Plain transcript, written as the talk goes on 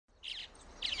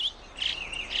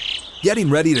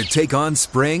Getting ready to take on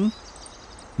spring?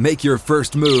 Make your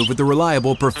first move with the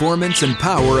reliable performance and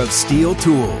power of Steel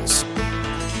tools.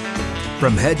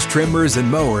 From hedge trimmers and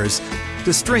mowers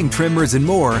to string trimmers and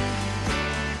more,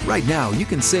 right now you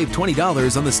can save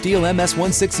 $20 on the Steel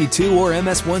MS-162 or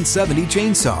MS-170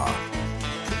 chainsaw.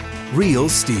 Real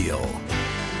Steel.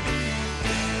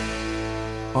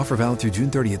 Offer valid through June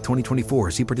 30th,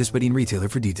 2024. See participating retailer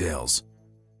for details.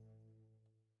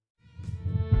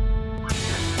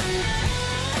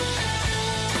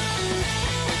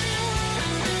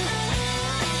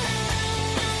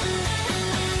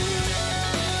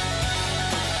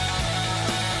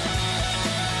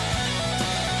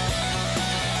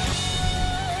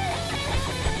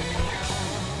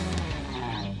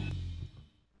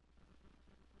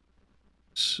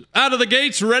 Out of the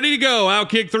gates, ready to go.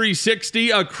 Outkick 360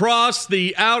 across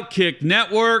the Outkick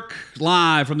Network.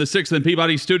 Live from the 6th and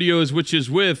Peabody Studios, which is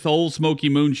with Old Smoky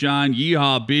Moonshine,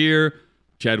 Yeehaw Beer.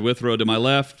 Chad Withrow to my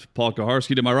left, Paul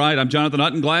Kaharski to my right. I'm Jonathan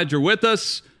Hutton. Glad you're with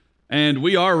us. And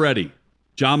we are ready.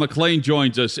 John McClain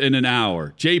joins us in an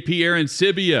hour. JP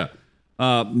Arencibia,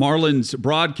 Marlins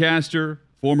broadcaster,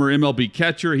 former MLB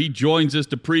catcher. He joins us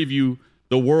to preview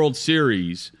the World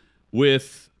Series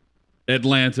with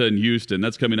Atlanta and Houston.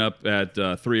 That's coming up at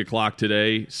 3 o'clock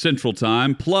today, Central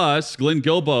Time. Plus, Glenn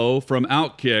Guilbeau from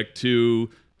Outkick to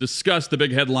discuss the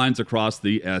big headlines across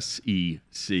the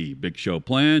SEC. Big show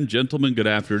planned. Gentlemen, good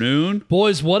afternoon.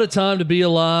 Boys, what a time to be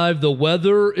alive. The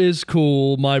weather is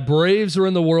cool. My Braves are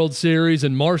in the World Series,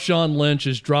 and Marshawn Lynch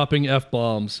is dropping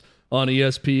F-bombs on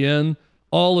ESPN.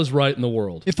 All is right in the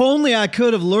world. If only I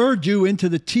could have lured you into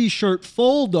the T-shirt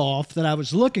fold-off that I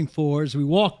was looking for as we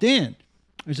walked in.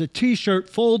 There's a T-shirt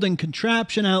folding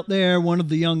contraption out there. One of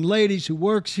the young ladies who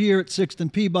works here at 6th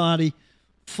and Peabody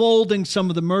folding some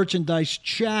of the merchandise.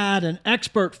 Chad, an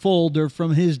expert folder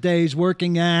from his days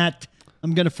working at,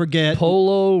 I'm going to forget.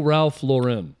 Polo Ralph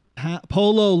Lauren.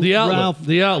 Polo the outlet, Ralph.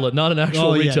 The outlet, not an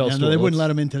actual retail store. No, they wouldn't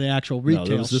let him into the actual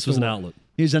retail store. This was an outlet.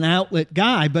 He's an outlet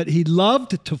guy, but he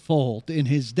loved to fold in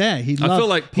his day. I feel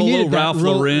like Polo Ralph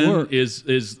Lauren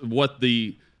is what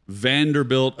the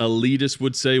Vanderbilt elitist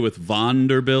would say with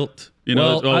Vanderbilt. You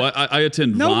know, I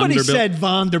attend nobody Vanderbilt. said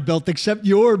Vanderbilt except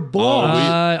your boss.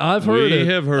 I've heard it.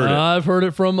 We have heard it. I've heard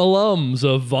it from alums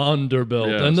of Vanderbilt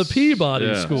and the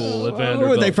Peabody School at Vanderbilt.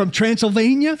 Were they from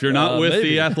Transylvania? If you're not with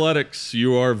the athletics,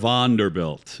 you are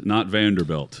Vanderbilt, not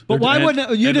Vanderbilt. But why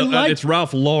wouldn't you didn't like? It's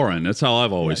Ralph Lauren. That's how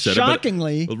I've always said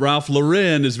shockingly, it. But Ralph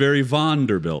Lauren is very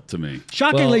Vanderbilt to me.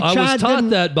 Shockingly, I Chad was taught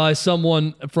that by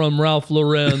someone from Ralph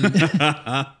Lauren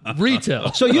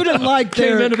retail. So you didn't like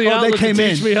their? Came into the outlet they came to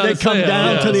teach in. me how They to come say it.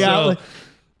 down to the outlet.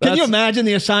 Can you That's- imagine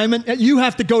the assignment? You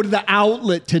have to go to the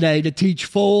outlet today to teach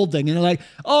folding. And they're like,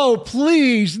 oh,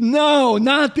 please, no,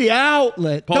 not the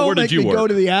outlet. Paul, Don't where did make you me work? go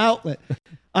to the outlet.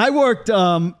 I worked,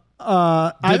 I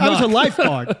was a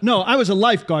lifeguard. No, I was a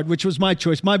lifeguard, which was my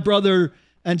choice. My brother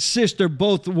and sister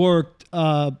both worked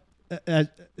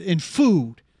in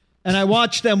food. And I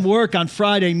watched them work on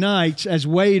Friday nights as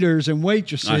waiters and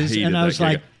waitresses. And I was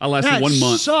like, I lasted that 1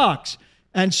 month. Sucks.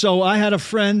 And so I had a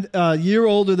friend a year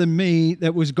older than me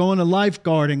that was going to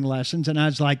lifeguarding lessons. And I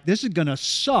was like, this is going to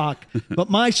suck. But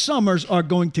my summers are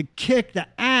going to kick the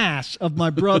ass of my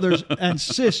brothers and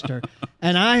sister.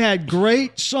 And I had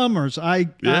great summers. I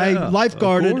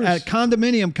lifeguarded at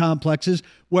condominium complexes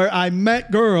where I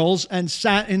met girls and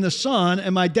sat in the sun.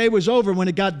 And my day was over when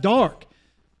it got dark.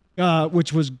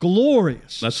 Which was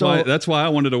glorious. That's why I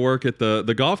wanted to work at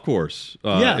the golf course. In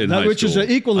high which school. is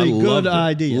an equally good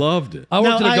idea. Loved it. I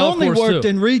worked at a golf course worked too.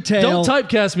 in retail. Don't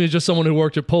typecast me as just someone who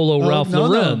worked at Polo Ralph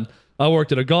Lauren. No. I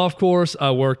worked at a golf course.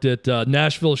 I worked at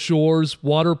Nashville Shores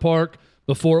Water Park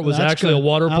before it was actually a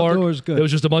water park. Outdoors good. It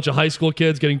was just a bunch of high school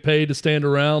kids getting paid to stand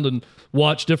around and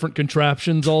watch different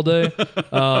contraptions all day.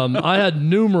 I had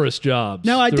numerous jobs.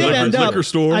 Now I did end up liquor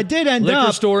store. I did end liquor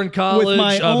up store in college. with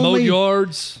my mowed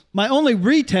yards. My only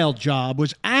retail job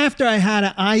was after I had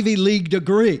an Ivy League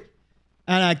degree.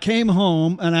 And I came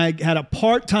home and I had a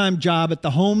part-time job at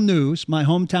the Home News, my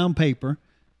hometown paper.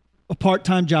 A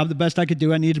part-time job, the best I could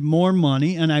do. I needed more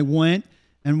money, and I went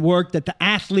and worked at the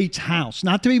Athlete's House.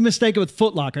 Not to be mistaken with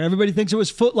Foot Locker. Everybody thinks it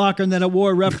was Foot Locker and then I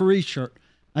wore a referee shirt.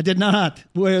 I did not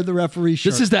wear the referee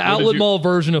shirt. This is the outlet mall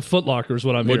version of Foot Locker is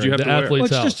what I'm What'd hearing. you have The to wear?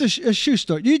 Athlete's Well, House. it's just a shoe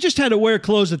store. You just had to wear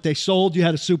clothes that they sold. You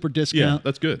had a super discount. Yeah,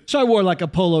 that's good. So I wore like a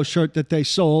polo shirt that they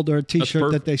sold or a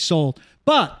T-shirt that they sold.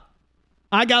 But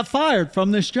I got fired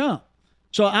from this job.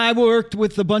 So I worked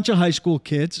with a bunch of high school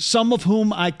kids, some of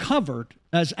whom I covered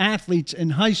as athletes in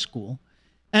high school.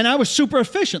 And I was super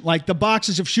efficient. Like the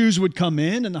boxes of shoes would come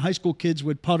in and the high school kids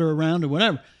would putter around or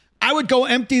whatever. I would go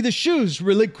empty the shoes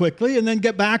really quickly and then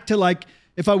get back to like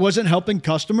If I wasn't helping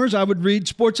customers, I would read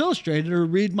Sports Illustrated or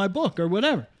read my book or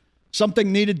whatever.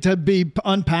 Something needed to be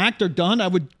unpacked or done, I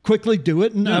would quickly do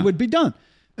it and I would be done.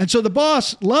 And so the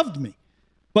boss loved me.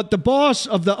 But the boss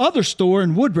of the other store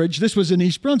in Woodbridge, this was in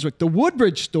East Brunswick, the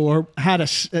Woodbridge store had a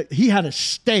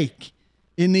stake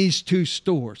in these two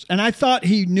stores. And I thought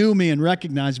he knew me and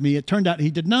recognized me. It turned out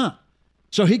he did not.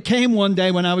 So he came one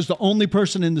day when I was the only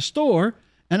person in the store,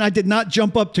 and I did not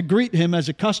jump up to greet him as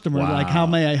a customer, like, how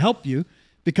may I help you?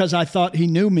 Because I thought he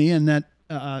knew me and that,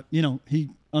 he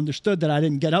understood that I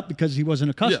didn't get up because he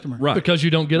wasn't a customer. Yeah, right. Because you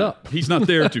don't get up. He's not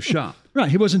there to shop.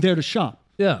 Right. He wasn't there to shop.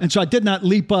 Yeah. And so I did not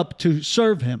leap up to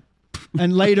serve him.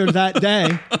 And later that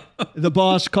day, the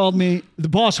boss called me, the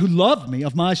boss who loved me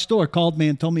of my store called me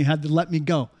and told me he had to let me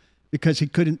go because he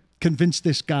couldn't convince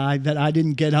this guy that I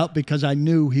didn't get up because I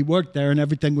knew he worked there and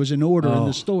everything was in order in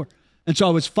the store. And so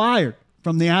I was fired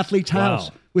from the Athlete's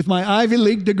House with my Ivy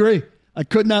League degree. I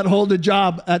could not hold a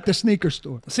job at the sneaker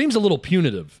store. Seems a little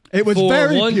punitive. It was for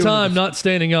very one punitive. time not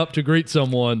standing up to greet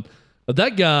someone.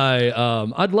 That guy,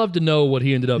 I'd love to know what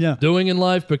he ended up doing in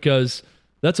life because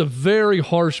that's a very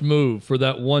harsh move for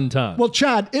that one time. Well,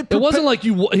 Chad, it wasn't like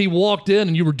he walked in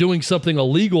and you were doing something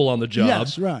illegal on the job.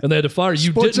 Yes, right. And they had to fire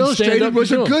you. Sports didn't stand Illustrated up was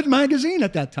to a him. good magazine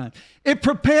at that time. It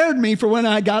prepared me for when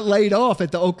I got laid off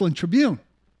at the Oakland Tribune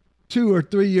 2 or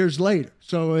 3 years later.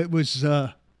 So it was,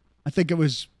 I think it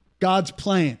was God's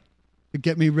plan to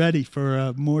get me ready for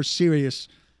a more serious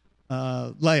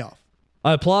layoff.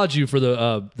 I applaud you for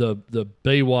the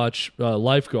Baywatch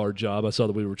lifeguard job. I saw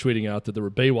that we were tweeting out that there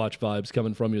were Baywatch vibes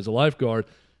coming from you as a lifeguard.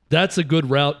 That's a good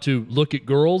route to look at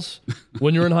girls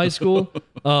when you're in high school.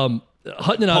 Hutton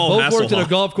and I both worked at a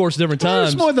golf course at different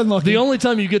times. More than looking. The only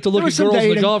time you get to look at girls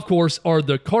at the golf course are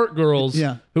the cart girls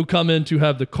who come in to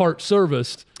have the cart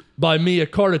serviced by me, a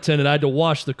cart attendant. I had to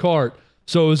wash the cart.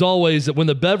 So it was always that when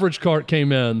the beverage cart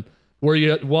came in, where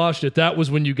you washed it, that was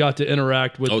when you got to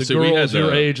interact with the girls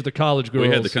your age, the college girls.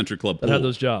 We had the country club pool that had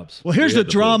those jobs. Well, here's the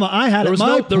drama I had at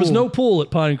my pool. There was no pool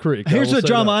at Pine Creek. Here's the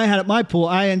drama I had at my pool.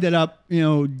 I ended up,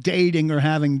 dating or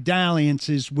having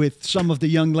dalliances with some of the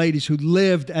young ladies who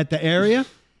lived at the area.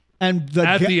 And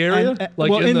at the area?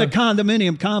 In the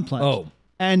condominium complex. Oh.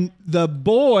 And the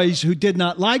boys who did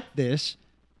not like this,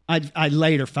 I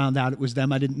later found out it was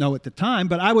them. I didn't know at the time.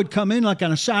 But I would come in like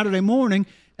on a Saturday morning,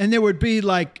 and there would be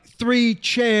like 3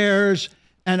 chairs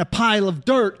and a pile of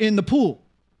dirt in the pool,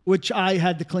 which I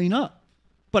had to clean up.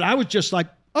 But I was just like,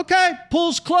 okay,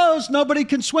 pool's closed. Nobody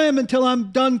can swim until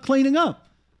I'm done cleaning up.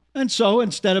 And so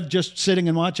instead of just sitting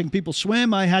and watching people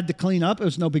swim, I had to clean up. It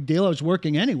was no big deal. I was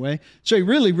working anyway. So he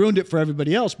really ruined it for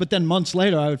everybody else. But then months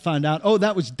later, I would find out,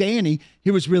 that was Danny.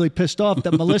 He was really pissed off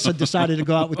that Melissa decided to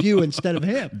go out with you instead of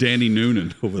him. Danny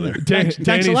Noonan over there.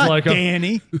 Thanks a lot, like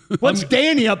Danny. What's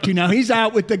Danny up to now? He's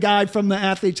out with the guy from the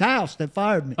Athlete's House that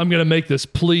fired me. I'm going to make this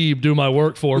plebe do my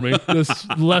work for me. This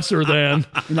lesser than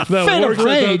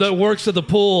that works at the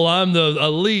pool. I'm the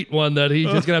elite one that he's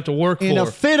just going to have to work for. In a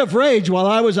fit of rage, while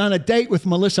I was on a date with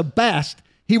Melissa Best,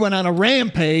 he went on a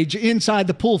rampage inside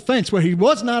the pool fence where he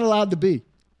was not allowed to be.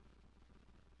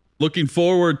 Looking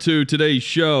forward to today's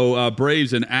show.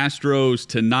 Braves and Astros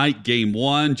tonight, Game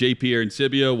 1. JP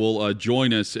Arancibia will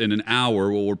join us in an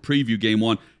hour. We'll preview Game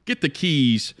 1. Get the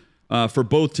keys for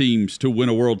both teams to win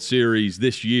a World Series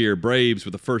this year. Braves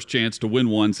with the first chance to win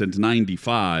one since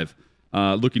 95.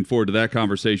 Looking forward to that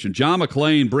conversation. John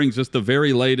McClain brings us the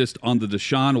very latest on the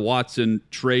Deshaun Watson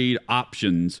trade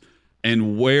options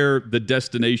and where the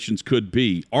destinations could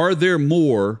be. Are there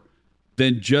more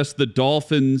than just the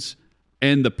Dolphins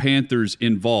and the Panthers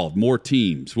involved? More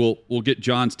teams. We'll get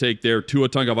John's take there. Tua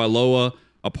Tagovailoa,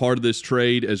 a part of this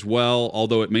trade as well,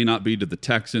 although it may not be to the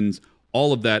Texans.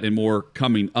 All of that and more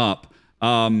coming up.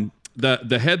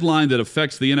 The headline that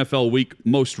affects the NFL week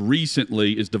most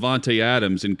recently is Davante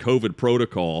Adams in COVID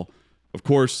protocol. Of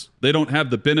course, they don't have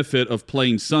the benefit of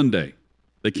playing Sunday.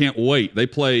 They can't wait. They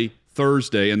play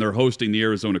Thursday, and they're hosting the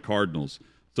Arizona Cardinals.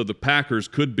 So the Packers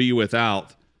could be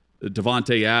without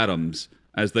Davante Adams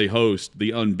as they host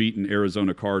the unbeaten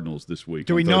Arizona Cardinals this week.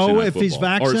 Do we know if he's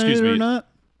vaccinated or not?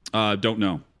 Don't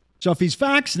know. So if he's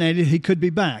vaccinated, he could be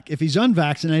back. If he's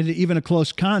unvaccinated, even a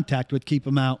close contact would keep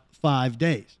him out 5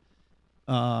 days.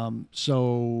 Well,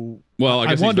 I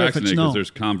guess he's vaccinated because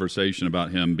there's conversation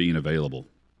about him being available.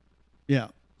 Yeah.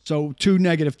 So 2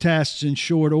 negative tests in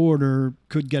short order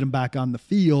could get him back on the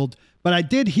field. But I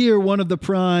did hear one of the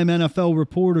prime NFL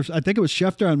reporters, I think it was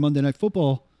Schefter on Monday Night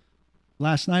Football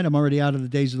last night. I'm already out of the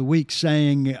days of the week,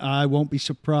 saying I won't be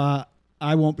surprised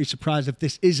if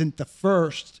this isn't the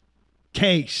first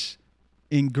case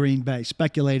in Green Bay,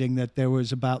 speculating that there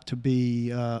was about to be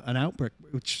an outbreak,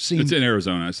 which seemed... It's in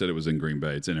Arizona. I said it was in Green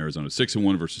Bay. It's in Arizona.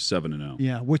 6-1 versus 7-0.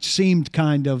 Yeah, which seemed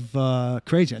kind of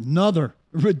crazy. Another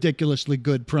ridiculously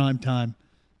good primetime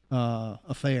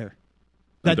affair.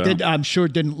 That I'm sure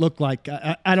didn't look like...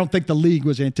 I don't think the league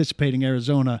was anticipating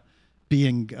Arizona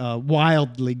being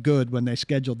wildly good when they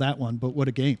scheduled that one, but what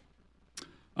a game.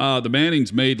 The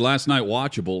Mannings made last night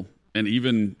watchable, and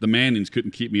even the Mannings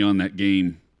couldn't keep me on that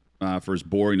game for as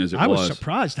boring as it was. I was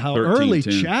surprised how early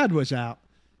Chad was out.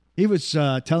 He was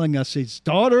telling us his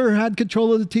daughter had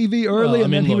control of the TV early,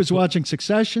 and then he was watching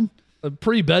Succession.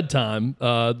 Pre-bedtime,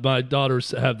 my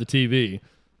daughters have the TV,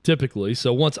 typically.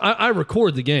 So once I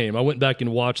record the game, I went back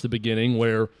and watched the beginning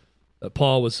where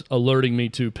Paul was alerting me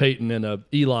to Peyton in a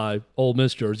Eli Ole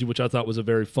Miss jersey, which I thought was a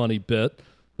very funny bit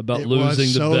about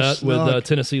losing the bet with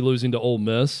Tennessee losing to Ole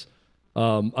Miss.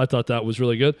 I thought that was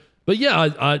really good. But yeah,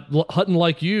 Hutton,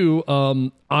 like you,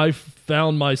 I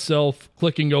found myself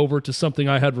clicking over to something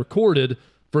I had recorded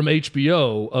from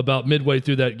HBO about midway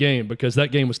through that game because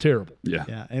that game was terrible.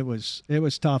 Yeah, it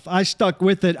was tough. I stuck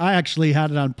with it. I actually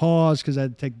had it on pause because I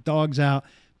had to take dogs out.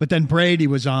 But then Brady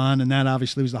was on, and that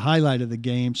obviously was the highlight of the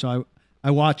game. So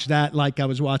I watched that like I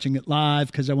was watching it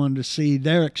live because I wanted to see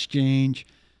their exchange.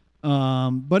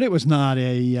 But it was not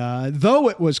though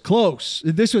it was close.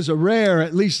 This was a rare,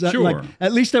 at least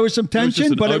at least there was some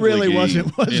tension, but it really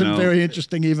wasn't very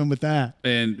interesting even with that.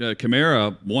 And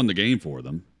Kamara won the game for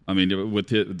them. I mean, with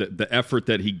the effort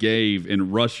that he gave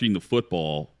in rushing the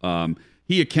football,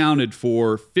 he accounted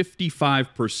for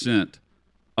 55%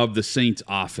 of the Saints'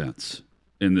 offense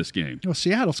in this game. Well,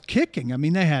 Seattle's kicking. I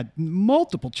mean, they had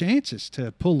multiple chances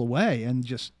to pull away and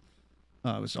just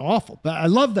it was awful. But I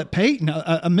love that Peyton,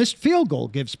 a missed field goal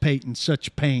gives Peyton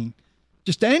such pain.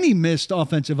 Just any missed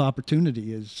offensive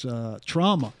opportunity is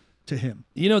trauma to him.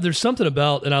 You know, there's something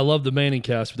about, and I love the Manning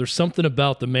cast, but there's something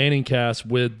about the Manning cast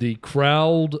with the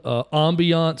crowd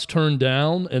ambiance turned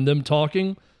down and them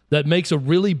talking that makes a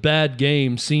really bad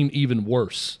game seem even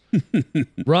worse.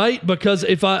 Right? Because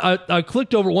if I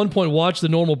clicked over at one point, watched the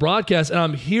normal broadcast, and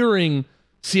I'm hearing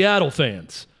Seattle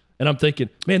fans, and I'm thinking,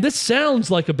 man, this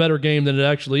sounds like a better game than it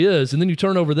actually is. And then you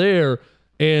turn over there,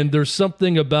 and there's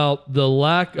something about the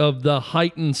lack of the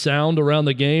heightened sound around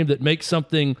the game that makes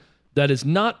something that is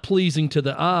not pleasing to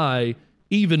the eye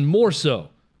even more so,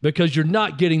 because you're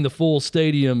not getting the full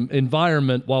stadium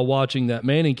environment while watching that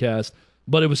Manning cast.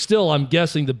 But it was still, I'm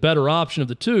guessing, the better option of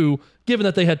the two, given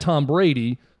that they had Tom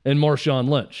Brady and Marshawn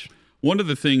Lynch. One of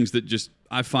the things that just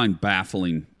I find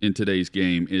baffling in today's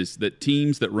game is that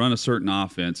teams that run a certain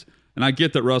offense, and I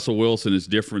get that Russell Wilson is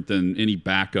different than any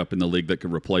backup in the league that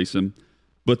could replace him,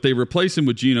 but they replace him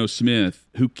with Geno Smith,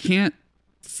 who can't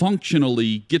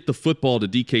functionally get the football to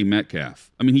DK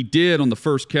Metcalf. I mean, he did on the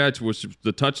first catch, which was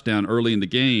the touchdown early in the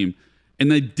game, and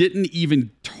they didn't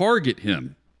even target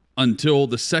him until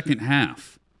the second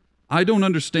half. I don't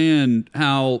understand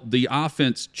how the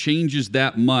offense changes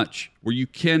that much where you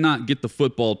cannot get the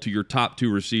football to your top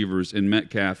two receivers in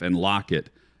Metcalf and Lockett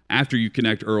after you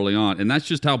connect early on. And that's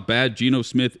just how bad Geno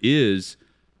Smith is,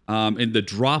 and the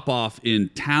drop-off in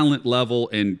talent level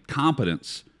and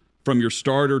competence from your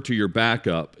starter to your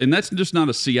backup. And that's just not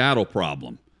a Seattle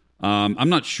problem. I'm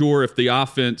not sure if the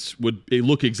offense would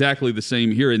look exactly the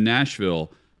same here in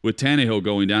Nashville with Tannehill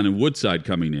going down and Woodside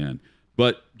coming in.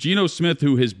 But Geno Smith,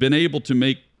 who has been able to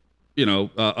make,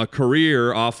 a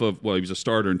career off of, well, he was a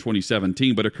starter in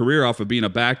 2017, but a career off of being a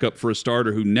backup for a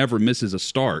starter who never misses a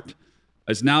start,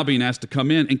 is now being asked to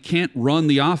come in and can't run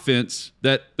the offense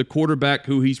that the quarterback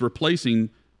who he's replacing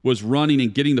was running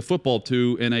and getting the football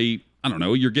to in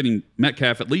you're getting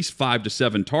Metcalf at least 5 to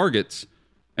 7 targets,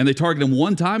 and they target him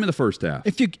one time in the first half.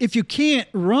 If you can't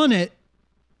run it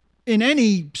in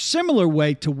any similar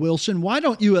way to Wilson, why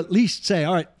don't you at least say,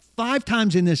 all right, 5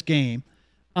 times in this game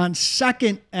on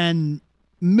second and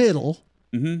middle,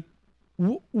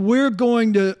 we're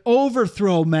going to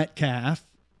overthrow Metcalf,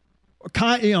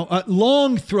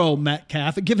 long throw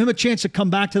Metcalf, and give him a chance to come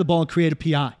back to the ball and create a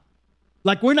PI.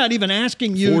 Like, we're not even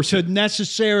asking you to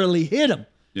necessarily hit him.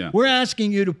 Yeah. We're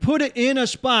asking you to put it in a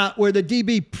spot where the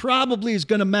DB probably is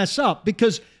going to mess up,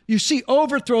 because you see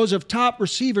overthrows of top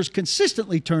receivers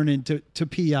consistently turn into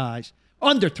PIs.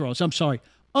 Underthrow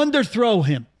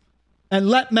him and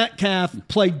let Metcalf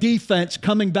play defense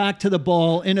coming back to the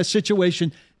ball in a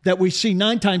situation that we see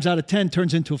 9 times out of 10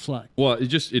 turns into a flag. Well,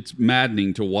 it's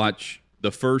maddening to watch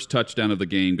the first touchdown of the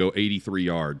game go 83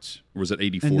 yards. Or was it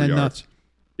 84 yards? Nuts.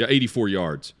 Yeah, 84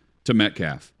 yards to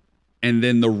Metcalf. And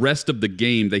then the rest of the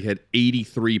game, they had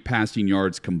 83 passing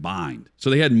yards combined.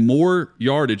 So they had more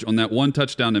yardage on that one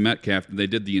touchdown to Metcalf than they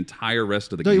did the entire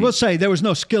rest of the game. You will say there was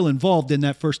no skill involved in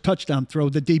that first touchdown throw.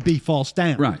 The DB falls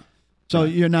down. Right. So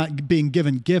you're not being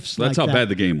given gifts like that. That's how bad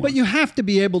the game was. But you have to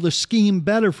be able to scheme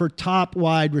better for top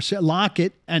wide receiver.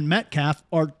 Lockett and Metcalf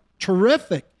are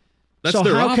terrific. That's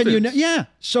their offense.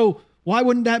 So why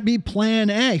wouldn't that be plan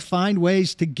A? Find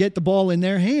ways to get the ball in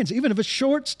their hands, even if it's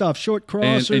short stuff, short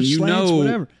crossers, slants,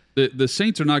 whatever. The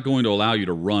Saints are not going to allow you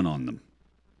to run on them.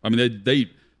 I mean,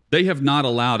 they have not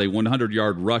allowed a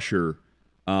 100-yard rusher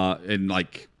in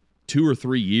like 2 or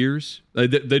 3 years.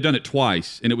 They've done it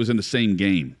twice, and it was in the same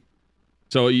game.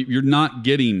 So you're not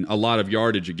getting a lot of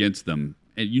yardage against them.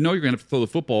 And you're going to have to throw the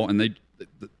football, and the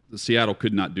Seattle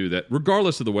could not do that.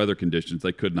 Regardless of the weather conditions,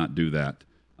 they could not do that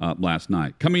last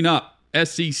night. Coming up,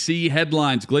 SEC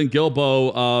headlines. Glenn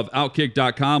Guilbeau of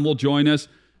Outkick.com will join us.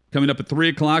 Coming up at 3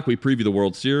 o'clock, we preview the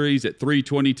World Series. At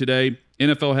 3:20 today,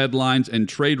 NFL headlines and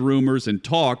trade rumors and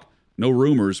talk. No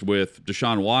rumors with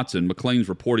Deshaun Watson. McClain's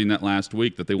reporting that last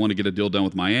week that they want to get a deal done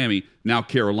with Miami. Now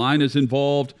Carolina's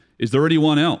involved. Is there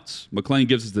anyone else? McClain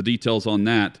gives us the details on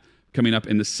that coming up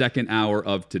in the second hour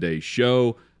of today's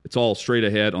show. It's all straight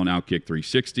ahead on Outkick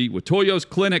 360. With Toyo's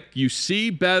Clinic, you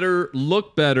see better,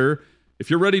 look better. If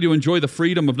you're ready to enjoy the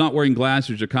freedom of not wearing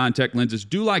glasses or contact lenses,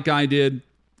 do like I did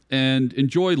and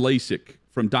enjoy LASIK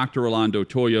from Dr. Orlando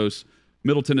Toyos,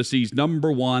 Middle Tennessee's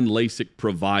 #1 LASIK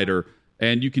provider.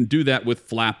 And you can do that with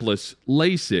flapless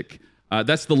LASIK.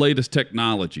 That's the latest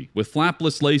technology. With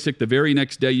flapless LASIK, the very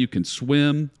next day you can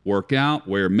swim, work out,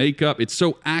 wear makeup. It's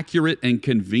so accurate and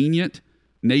convenient.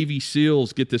 Navy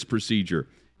SEALs get this procedure.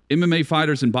 MMA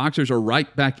fighters and boxers are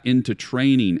right back into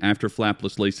training after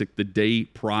flapless LASIK the day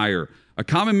prior. A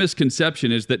common misconception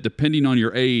is that depending on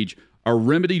your age, a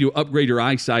remedy to upgrade your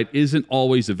eyesight isn't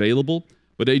always available.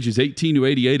 But ages 18 to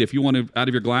 88, if you want to out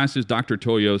of your glasses, Dr.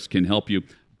 Toyos can help you.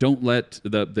 Don't let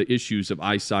the issues of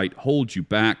eyesight hold you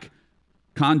back.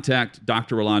 Contact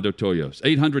Dr. Orlando Toyos,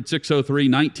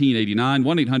 800-603-1989,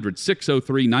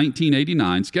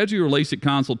 1-800-603-1989. Schedule your LASIK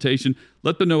consultation.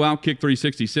 Let them know Outkick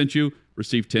 360 sent you.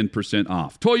 Receive 10%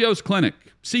 off. Toyos Clinic.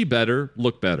 See better,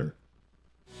 look better.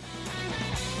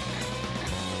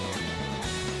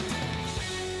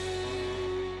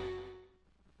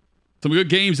 Some good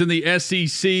games in the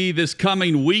SEC this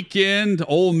coming weekend.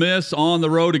 Ole Miss on the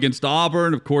road against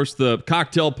Auburn. Of course, the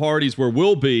cocktail parties where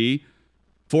we'll be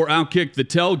for Outkick the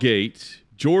Tailgate.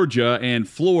 Georgia and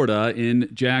Florida in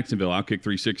Jacksonville. Outkick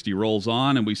 360 rolls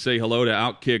on, and we say hello to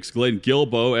Outkick's Glenn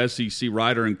Guilbeau, SEC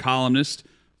writer and columnist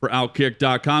for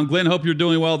Outkick.com. Glenn, hope you're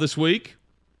doing well this week.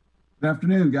 Good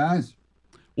afternoon, guys.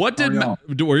 We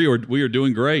are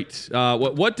doing great.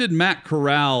 What did Matt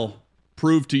Corral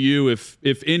prove to you,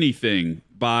 if anything,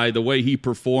 by the way he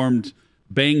performed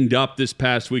banged up this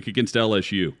past week against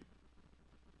LSU?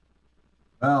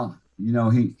 Well,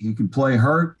 he can play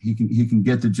hurt. He can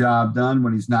get the job done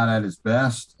when he's not at his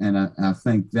best, and I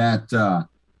think that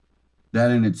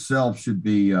in itself should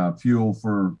be fuel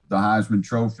for the Heisman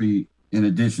Trophy. In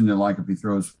addition to if he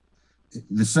throws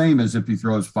the same as if he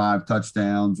throws 5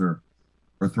 touchdowns or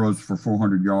throws for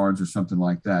 400 yards or something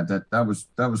like that. That was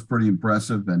pretty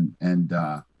impressive. And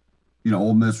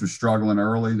Ole Miss was struggling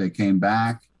early. They came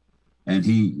back, and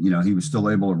he was still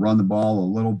able to run the ball a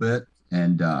little bit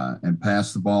and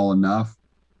pass the ball enough.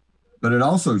 But it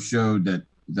also showed that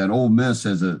Ole Miss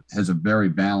has a very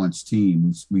balanced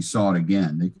team. We saw it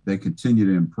again. They continue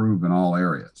to improve in all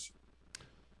areas.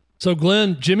 So,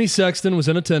 Glenn, Jimmy Sexton was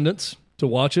in attendance to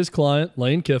watch his client,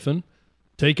 Lane Kiffin,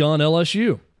 take on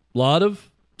LSU. A lot of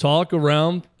talk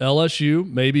around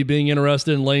LSU maybe being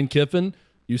interested in Lane Kiffin.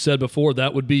 You said before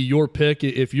that would be your pick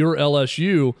if you're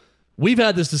LSU. We've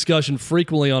had this discussion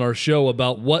frequently on our show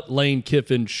about what Lane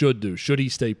Kiffin should do. Should he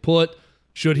stay put?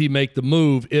 Should he make the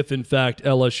move if, in fact,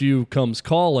 LSU comes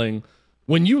calling?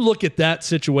 When you look at that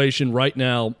situation right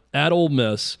now at Ole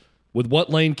Miss with what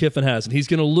Lane Kiffin has, and he's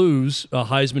going to lose a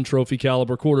Heisman Trophy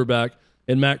caliber quarterback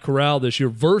in Matt Corral this year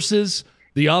versus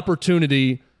the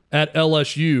opportunity at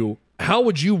LSU, how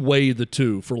would you weigh the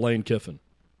two for Lane Kiffin?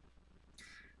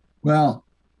 Well,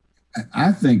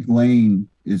 I think Lane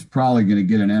is probably going to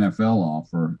get an NFL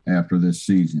offer after this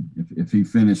season. If he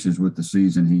finishes with the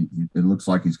season, it looks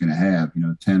like he's going to have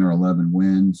 10 or 11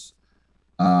 wins,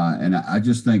 and I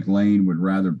just think Lane would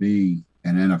rather be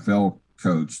an NFL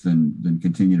coach than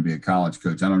continue to be a college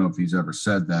coach. I don't know if he's ever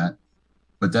said that,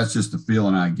 but that's just the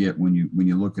feeling I get when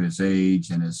you look at his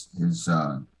age and his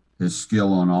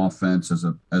skill on offense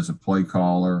as a play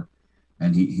caller,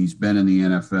 and he's been in the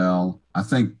NFL. I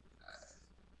think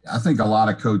a lot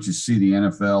of coaches see the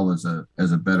NFL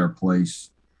as a better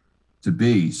place to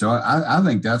be. So I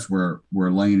think that's where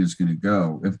Lane is going to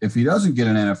go. If he doesn't get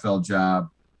an NFL job,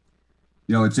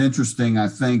 it's interesting. I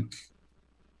think,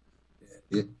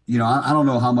 I don't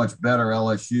know how much better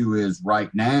LSU is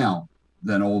right now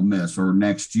than Ole Miss or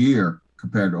next year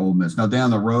compared to Ole Miss. Now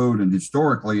down the road and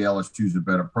historically LSU is a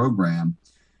better program,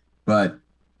 but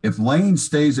if Lane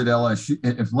stays at LSU,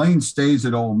 if Lane stays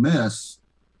at Ole Miss,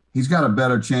 he's got a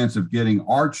better chance of getting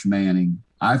Arch Manning,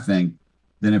 I think,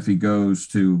 than if he goes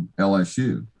to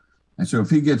LSU. And so if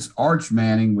he gets Arch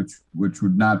Manning, which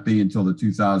would not be until the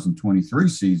 2023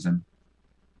 season,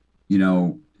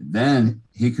 then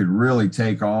he could really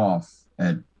take off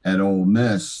at Ole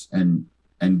Miss and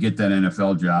get that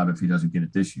NFL job if he doesn't get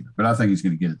it this year. But I think he's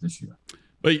going to get it this year.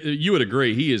 But you would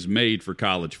agree he is made for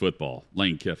college football,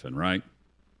 Lane Kiffin, right?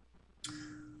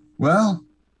 Well,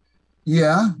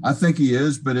 yeah, I think he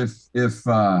is. But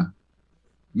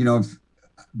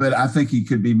but I think he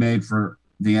could be made for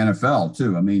the NFL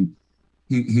too. I mean,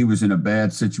 he was in a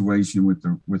bad situation with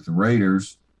the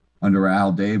Raiders under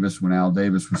Al Davis when Al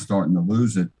Davis was starting to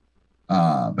lose it.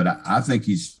 But I think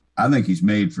he's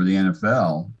made for the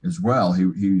NFL as well.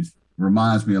 He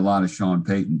reminds me a lot of Sean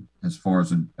Payton as far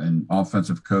as an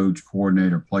offensive coach,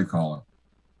 coordinator, play caller.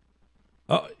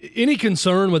 Any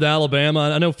concern with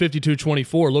Alabama? I know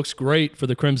 52-24 looks great for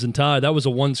the Crimson Tide. That was a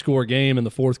one-score game in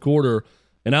the fourth quarter,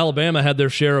 and Alabama had their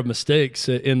share of mistakes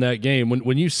in that game.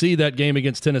 When you see that game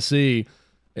against Tennessee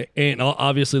and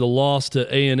obviously the loss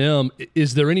to A&M,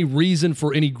 is there any reason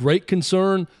for any great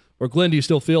concern? Or, Glenn, do you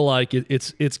still feel like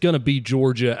it's going to be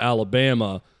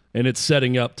Georgia-Alabama, and it's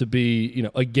setting up to be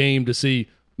a game to see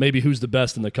maybe who's the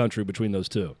best in the country between those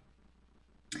two?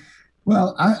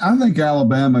 Well, I think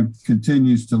Alabama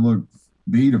continues to look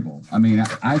beatable. I mean,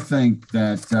 I think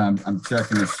that I'm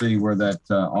checking to see where that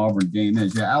Auburn game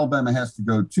is. Yeah, Alabama has to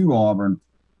go to Auburn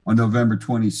on November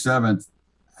 27th.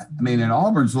 I mean, and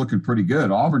Auburn's looking pretty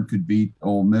good. Auburn could beat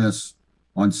Ole Miss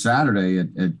on Saturday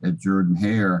at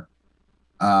Jordan-Hare.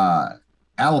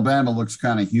 Alabama looks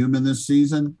kind of human this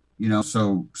season,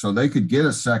 so they could get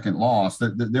a second loss.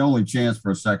 The only chance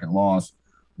for a second loss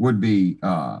would be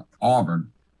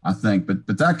Auburn, I think, but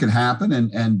that could happen.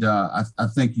 And I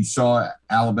think you saw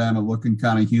Alabama looking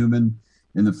kind of human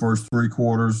in the first three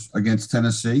quarters against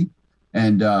Tennessee.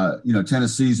 And,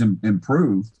 Tennessee's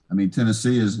improved. I mean,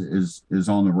 Tennessee is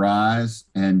on the rise,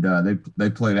 and they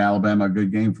played Alabama a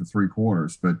good game for three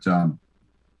quarters. But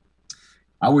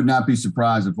I would not be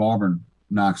surprised if Auburn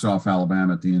knocks off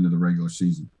Alabama at the end of the regular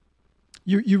season.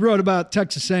 You wrote about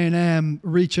Texas A&M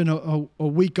reaching a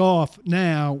week off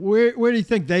now. Where do you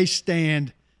think they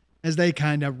stand as they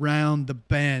kind of round the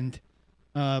bend,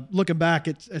 looking back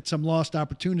at some lost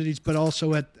opportunities, but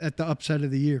also at the upset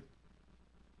of the year?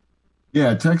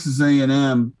 Yeah, Texas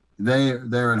A&M,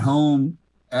 they're at home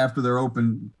after their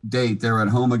open date. They're at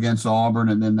home against Auburn,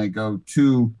 and then they go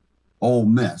to Ole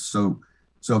Miss. So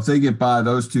if they get by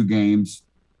those two games,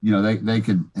 they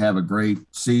could have a great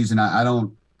season. I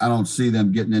don't see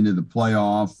them getting into the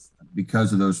playoff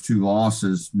because of those two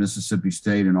losses, Mississippi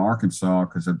State and Arkansas,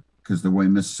 because the way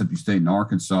Mississippi State and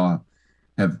Arkansas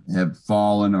have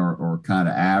fallen or kind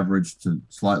of average to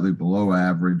slightly below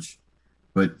average.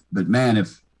 But man,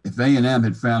 if A&M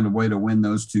had found a way to win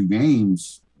those two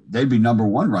games, they'd be number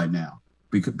one right now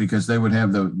because they would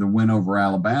have the win over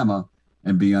Alabama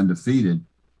and be undefeated.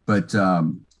 But, I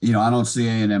don't see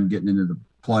A&M getting into the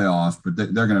playoffs, but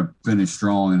they're going to finish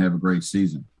strong and have a great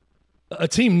season. A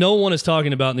team no one is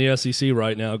talking about in the SEC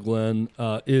right now, Glenn,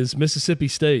 is Mississippi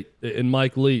State and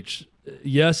Mike Leach.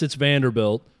 Yes, it's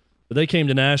Vanderbilt, but they came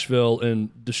to Nashville and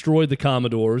destroyed the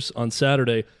Commodores on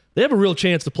Saturday. They have a real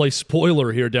chance to play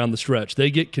spoiler here down the stretch. They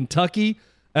get Kentucky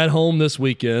at home this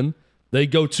weekend. They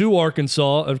go to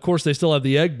Arkansas. Of course, they still have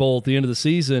the Egg Bowl at the end of the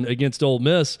season against Ole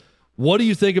Miss. What do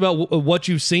you think about what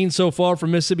you've seen so far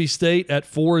from Mississippi State at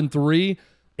 4-3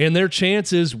 and their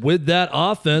chances with that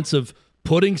offense of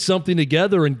putting something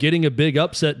together and getting a big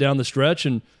upset down the stretch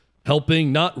and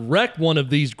helping not wreck one of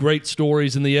these great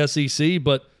stories in the SEC,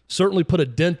 but certainly put a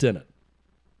dent in it?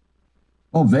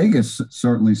 Well, Vegas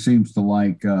certainly seems to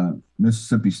like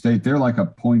Mississippi State. They're like a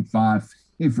 0.5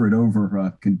 favorite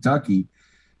over Kentucky,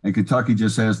 and Kentucky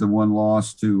just has the one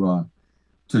loss to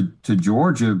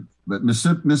Georgia. But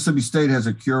Mississippi State has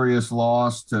a curious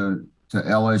loss to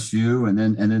LSU, and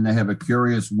then they have a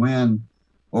curious win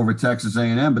over Texas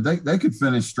A&M. But they could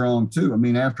finish strong too. I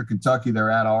mean, after Kentucky,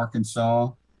 they're at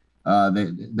Arkansas.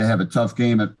 They have a tough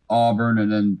game at Auburn,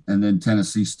 and then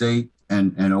Tennessee State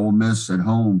and Ole Miss at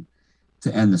home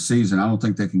to end the season. I don't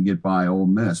think they can get by Ole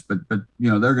Miss, but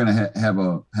they're going to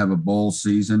have a bowl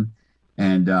season,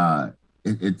 and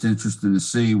it's interesting to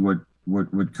see what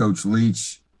Coach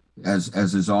Leach as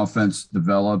his offense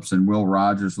develops, and Will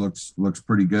Rogers looks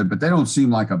pretty good, but they don't seem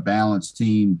like a balanced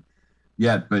team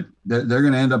yet. But they're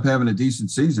going to end up having a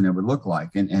decent season, it would look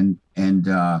like, and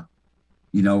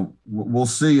we'll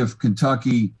see if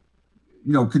Kentucky.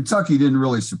 Kentucky didn't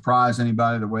really surprise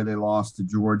anybody the way they lost to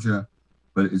Georgia,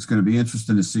 but it's going to be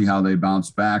interesting to see how they bounce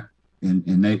back.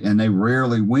 And they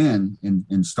rarely win in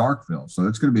Starkville, so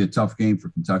it's going to be a tough game for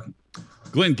Kentucky.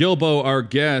 Glenn Guilbeau, our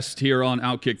guest here on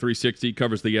Outkick 360,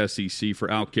 covers the SEC for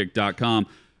Outkick.com.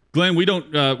 Glenn, we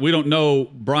don't know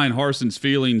Brian Harsin's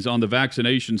feelings on the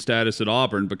vaccination status at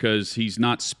Auburn because he's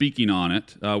not speaking on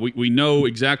it. We know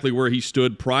exactly where he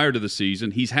stood prior to the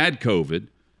season. He's had COVID,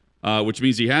 which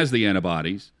means he has the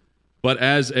antibodies. But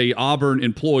as a Auburn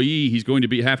employee, he's going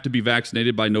to have to be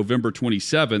vaccinated by November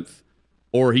 27th,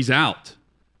 or he's out.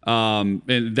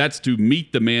 And that's to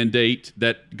meet the mandate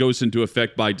that goes into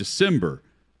effect by December.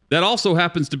 That also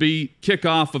happens to be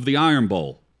kickoff of the Iron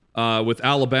Bowl with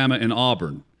Alabama and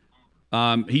Auburn.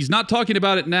 He's not talking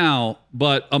about it now,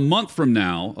 but a month from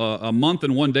now, a month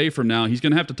and 1 day from now, he's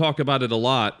going to have to talk about it a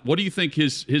lot. What do you think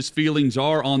his feelings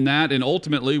are on that, and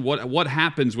ultimately what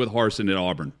happens with Harsin at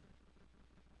Auburn?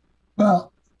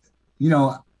 Well,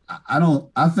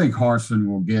 I think Harsin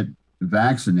will get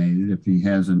vaccinated if he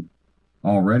hasn't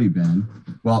already been.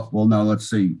 Well, no, let's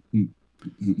see. He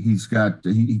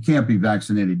can't be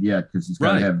vaccinated yet because he's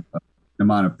got to have an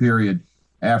amount of period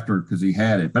after because he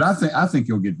had it. But I think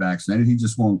he'll get vaccinated. He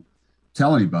just won't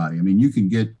tell anybody. I mean, you can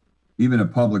get even a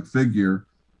public figure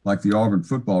like the Auburn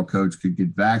football coach could get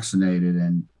vaccinated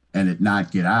and it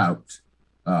not get out,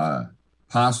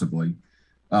 possibly.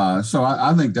 So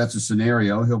I think that's a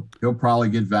scenario. He'll probably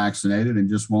get vaccinated and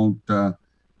just won't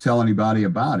tell anybody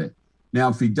about it. Now,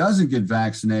 if he doesn't get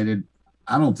vaccinated,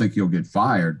 I don't think he'll get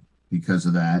fired because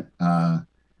of that.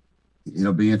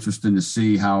 It'll be interesting to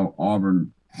see how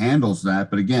Auburn handles that.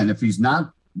 But again, if he's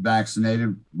not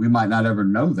vaccinated, we might not ever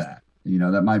know that.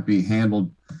 That might be handled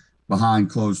behind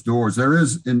closed doors. There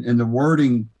is in the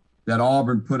wording that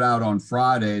Auburn put out on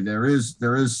Friday, there is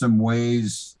some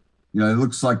ways, it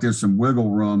looks like there's some wiggle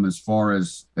room as far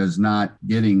as not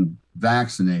getting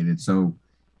vaccinated. So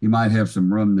he might have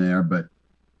some room there, but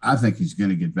I think he's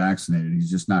going to get vaccinated. He's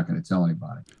just not going to tell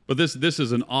anybody. But this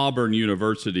is an Auburn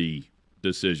University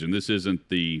decision. This isn't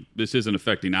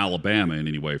affecting Alabama in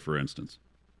any way, for instance.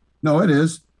 No, it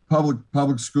is.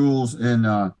 Public schools in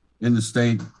the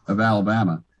state of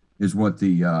Alabama is what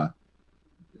the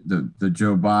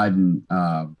Joe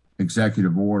Biden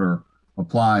executive order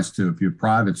applies to. If you're a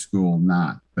private school,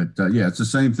 not. But it's the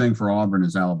same thing for Auburn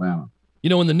as Alabama.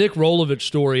 When the Nick Rolovich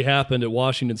story happened at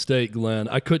Washington State, Glenn,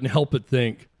 I couldn't help but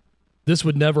think this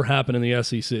would never happen in the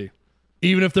SEC.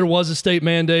 Even if there was a state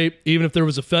mandate, even if there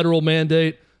was a federal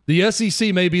mandate, the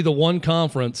SEC may be the one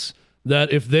conference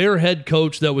that if their head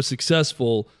coach that was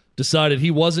successful decided he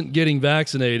wasn't getting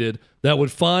vaccinated, that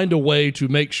would find a way to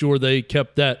make sure they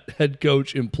kept that head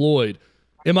coach employed.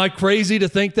 Am I crazy to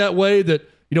think that way, that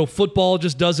football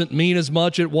just doesn't mean as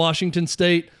much at Washington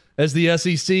State as the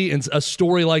SEC, and a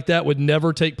story like that would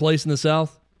never take place in the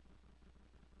South?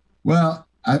 Well,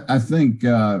 I think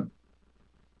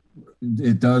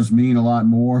it does mean a lot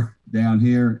more down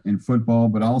here in football,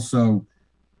 but also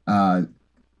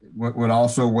what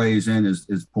also weighs in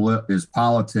is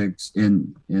politics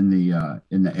in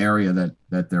the area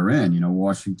that they're in.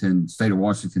 Washington, state of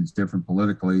Washington is different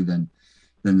politically than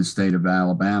the state of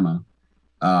Alabama.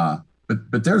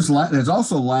 But there's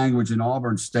also language in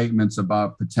Auburn's statements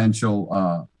about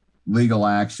potential legal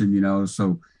action.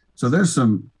 So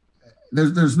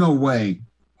there's no way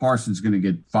Harsin's going to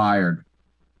get fired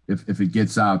if it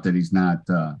gets out that he's not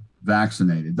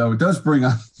vaccinated. Though it does bring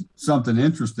up something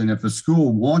interesting. If a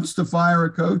school wants to fire a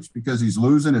coach because he's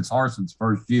losing, it's Harsin's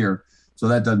first year, so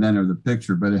that doesn't enter the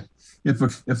picture. But if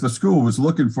the school was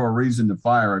looking for a reason to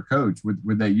fire a coach,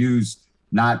 would they use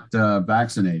not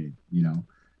vaccinated?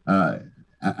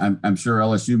 I'm sure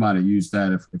LSU might have used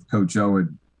that if Coach O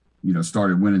had,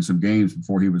 started winning some games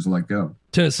before he was let go.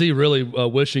 Tennessee really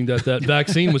wishing that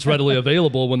vaccine was readily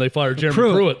available when they fired Jeremy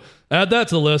Pruitt. Add that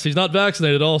to the list. He's not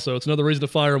vaccinated also. It's another reason to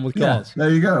fire him with cause. There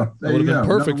you go. That would have been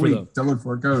perfect for them. To look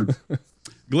for a coach.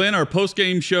 Glenn, our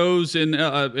post-game shows in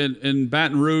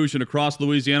Baton Rouge and across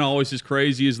Louisiana always as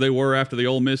crazy as they were after the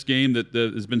Ole Miss game that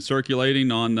has been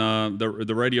circulating on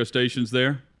the radio stations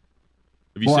there?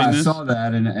 Have you seen this? I saw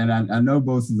that, and I know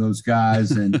both of those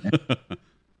guys, and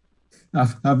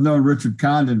I've known Richard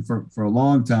Condon for a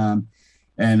long time,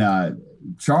 and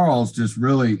Charles just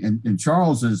really, and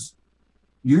Charles is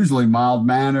usually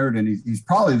mild-mannered, and he's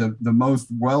probably the most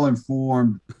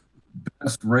well-informed,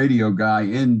 best radio guy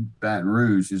in Baton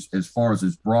Rouge as far as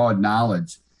his broad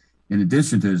knowledge in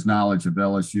addition to his knowledge of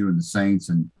LSU and the Saints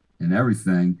and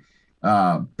everything.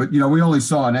 But, we only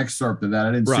saw an excerpt of that.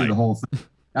 I didn't see the whole thing.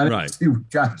 I didn't see what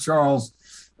got Charles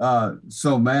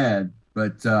so mad,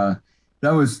 but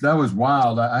that was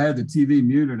wild. I had the TV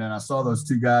muted and I saw those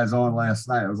two guys on last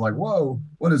night. I was like, whoa,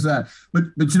 what is that? But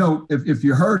if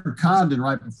you heard Condon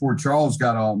right before Charles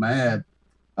got all mad,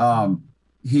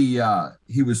 he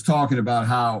was talking about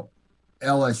how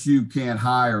LSU can't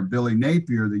hire Billy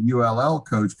Napier, the ULL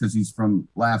coach, because he's from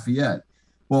Lafayette.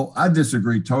 Well, I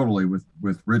disagree totally with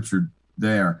Richard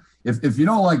there. If you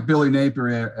don't like Billy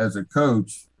Napier as a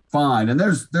coach, fine. And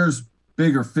there's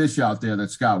bigger fish out there that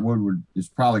Scott Woodward is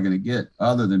probably going to get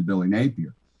other than Billy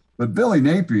Napier. But Billy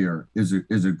Napier is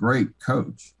a great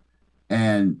coach.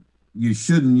 And you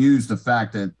shouldn't use the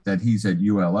fact that he's at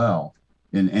ULL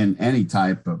in any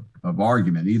type of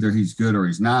argument. Either he's good or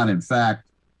he's not. In fact,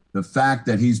 the fact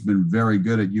that he's been very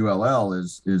good at ULL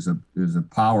is a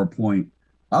PowerPoint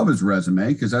of his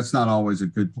resume, because that's not always a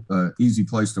good, easy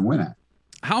place to win at.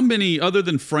 How many, other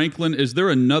than Franklin, is there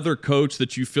another coach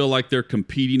that you feel like they're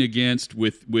competing against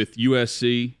with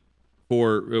USC?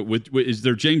 Is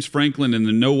there James Franklin and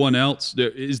then no one else?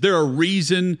 Is there a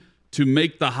reason to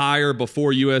make the hire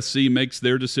before USC makes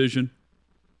their decision?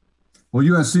 Well,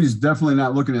 USC is definitely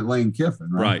not looking at Lane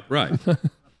Kiffin, right? Right.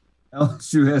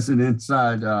 LSU has an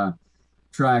inside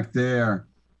track there.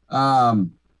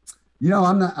 I'm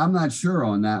not sure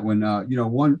on that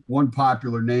one. One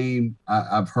popular name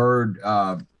I've heard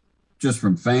just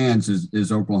from fans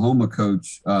is Oklahoma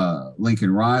coach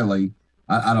Lincoln Riley.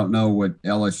 I don't know what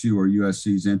LSU or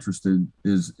USC's interested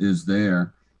is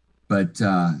there, but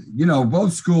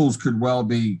both schools could well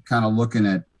be kind of looking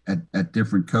at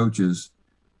different coaches,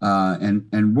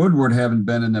 and Woodward having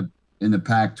been in the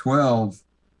Pac-12.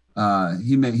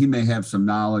 He may have some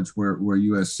knowledge where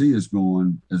USC is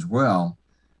going as well,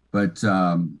 but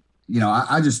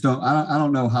I just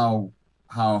don't know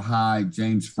how high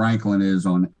James Franklin is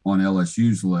on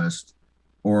LSU's list,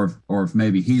 or if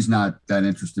maybe he's not that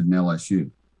interested in LSU.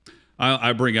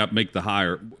 I bring up make the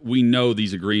hire. We know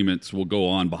these agreements will go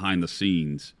on behind the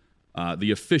scenes.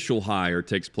 The official hire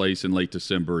takes place in late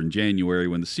December and January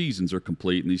when the seasons are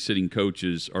complete and these sitting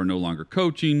coaches are no longer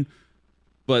coaching,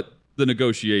 but the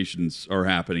negotiations are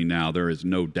happening now. There is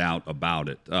no doubt about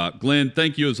it. Glenn,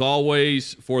 thank you as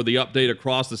always for the update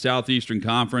across the Southeastern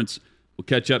Conference. We'll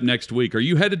catch up next week. Are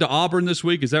you headed to Auburn this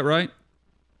week? Is that right?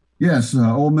 Yes,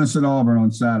 Ole Miss at Auburn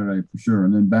on Saturday for sure,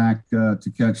 and then back to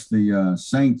catch the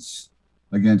Saints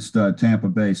against Tampa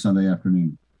Bay Sunday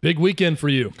afternoon. Big weekend for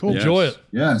you. Cool. Yes. Enjoy it.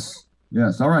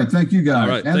 Yes. All right. Thank you, guys. All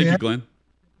right. Thank you, Glenn.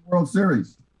 World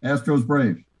Series. Astros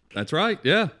Braves. That's right.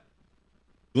 Yeah.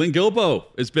 Glenn Guilbeau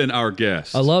has been our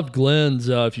guest. I loved Glenn's.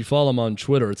 If you follow him on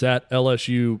Twitter, it's at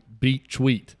LSU Beat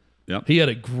Tweet. Yep. He had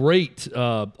a great,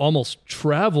 almost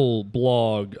travel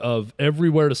blog of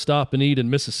everywhere to stop and eat in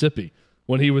Mississippi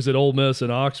when he was at Ole Miss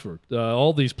and Oxford.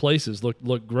 All these places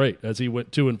looked great as he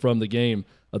went to and from the game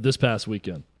this past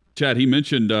weekend. Chad, he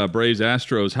mentioned Braves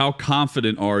Astros. How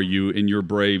confident are you in your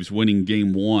Braves winning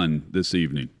Game 1 this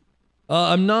evening?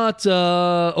 I'm not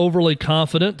overly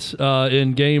confident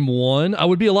in Game 1. I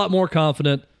would be a lot more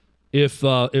confident if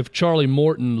Charlie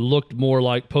Morton looked more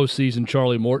like postseason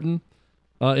Charlie Morton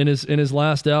in his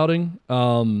last outing.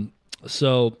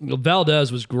 So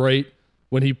Valdez was great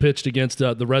when he pitched against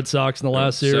the Red Sox in the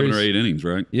last series. 7 or 8 innings,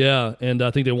 right? Yeah, and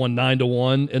I think they won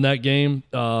 9-1 in that game.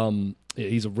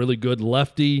 He's a really good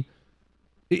lefty.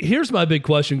 Here's my big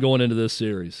question going into this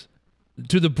series.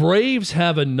 Do the Braves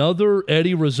have another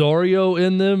Eddie Rosario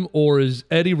in them, or is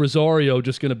Eddie Rosario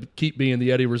just going to keep being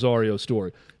the Eddie Rosario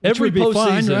story? Which would be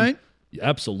fine, right?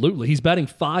 Absolutely. He's batting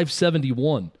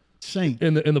 .571 Insane.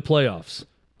 in the playoffs.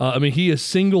 He is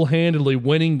single-handedly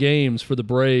winning games for the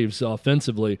Braves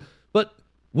offensively. But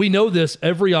we know this,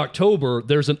 every October,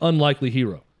 there's an unlikely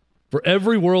hero. For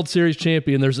every World Series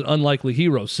champion, there's an unlikely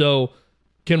hero. So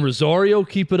can Rosario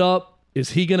keep it up?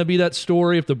 Is he going to be that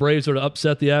story if the Braves are to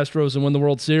upset the Astros and win the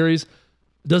World Series?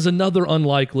 Does another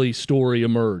unlikely story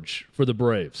emerge for the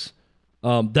Braves?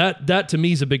 That to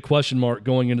me is a big question mark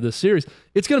going into this series.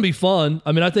 It's going to be fun.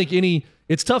 I think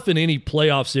it's tough in any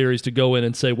playoff series to go in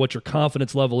and say what your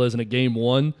confidence level is in a Game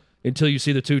 1 until you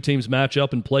see the two teams match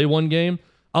up and play one game.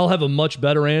 I'll have a much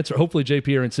better answer. Hopefully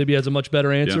J.P. Arancibia has a much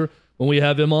better answer when we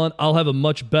have him on. I'll have a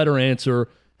much better answer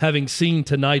having seen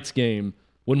tonight's game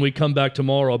when we come back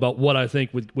tomorrow about what I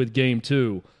think with Game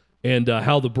 2 and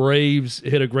how the Braves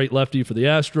hit a great lefty for the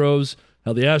Astros,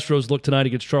 how the Astros look tonight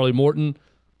against Charlie Morton.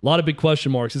 A lot of big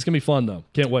question marks. It's going to be fun, though.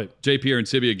 Can't wait. J.P.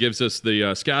 Arancibia gives us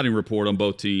the scouting report on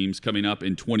both teams coming up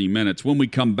in 20 minutes. When we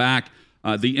come back,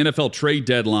 The NFL trade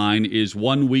deadline is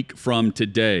 1 week from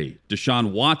today.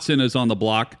 Deshaun Watson is on the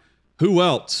block. Who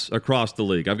else across the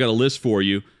league? I've got a list for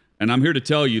you, and I'm here to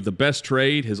tell you the best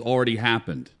trade has already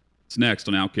happened. It's next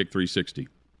on Outkick 360.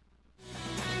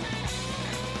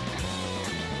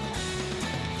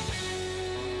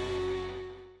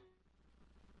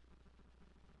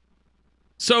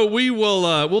 So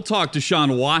we'll talk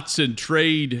Deshaun Watson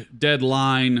trade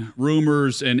deadline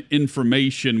rumors and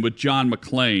information with John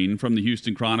McClain from the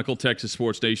Houston Chronicle,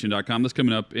 TexasSportsStation.com. That's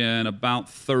coming up in about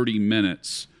 30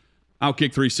 minutes.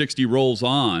 Outkick 360 rolls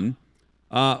on.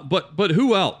 But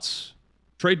who else?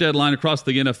 Trade deadline across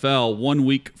the NFL 1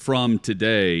 week from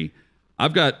today.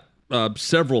 I've got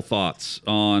several thoughts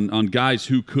on guys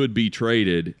who could be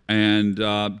traded and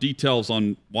details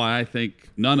on why I think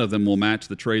none of them will match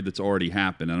the trade that's already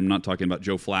happened. And I'm not talking about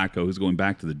Joe Flacco, who's going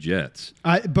back to the Jets.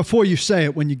 Before you say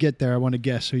it, when you get there, I want to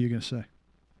guess who you're going to say.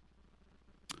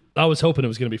 I was hoping it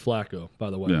was going to be Flacco, by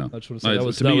the way. Yeah. I just want to say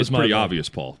that was pretty obvious,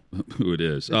 Paul, who it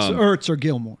is. It's Ertz or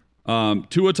Gilmore.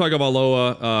 Tua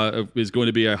Tagovailoa is going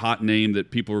to be a hot name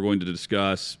that people are going to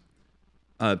discuss.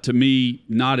 To me,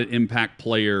 not an impact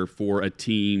player for a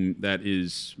team that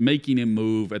is making a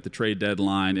move at the trade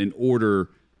deadline in order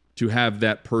to have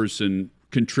that person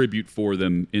contribute for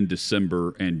them in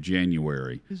December and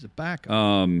January. He's a backup.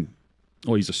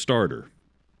 Well, he's a starter.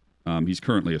 He's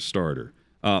currently a starter.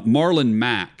 Marlon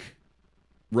Mack,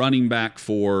 running back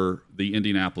for the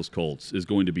Indianapolis Colts, is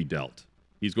going to be dealt.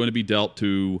 He's going to be dealt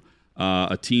to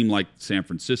a team like San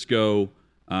Francisco,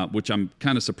 which I'm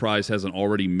kind of surprised hasn't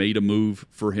already made a move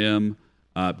for him,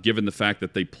 given the fact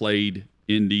that they played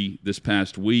Indy this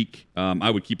past week.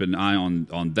 I would keep an eye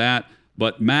on that.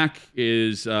 But Mack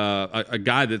is a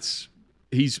guy that's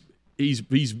he's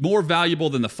more valuable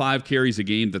than the 5 carries a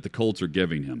game that the Colts are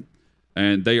giving him,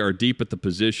 and they are deep at the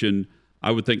position. I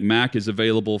would think Mack is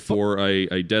available for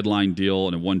a deadline deal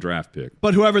and a 1 draft pick.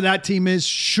 But whoever that team is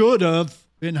should have,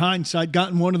 in hindsight,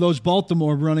 gotten one of those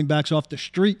Baltimore running backs off the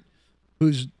street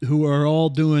who are all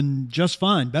doing just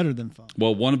fine, better than fine.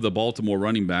 Well, one of the Baltimore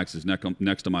running backs is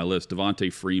next on my list,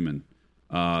 Devontae Freeman.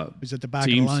 He's at the back of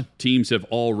the line. Teams have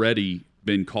already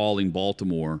been calling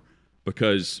Baltimore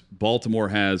because Baltimore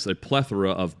has a plethora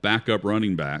of backup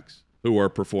running backs who are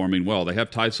performing well. They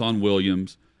have Tyson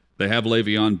Williams. They have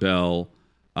Le'Veon Bell.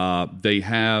 They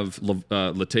have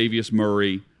Latavius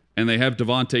Murray. And they have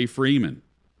Devontae Freeman.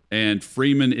 And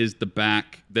Freeman is the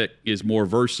back that is more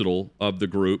versatile of the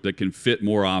group, that can fit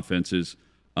more offenses.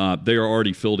 They are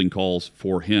already fielding calls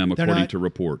for him, according to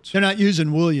reports. They're not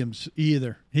using Williams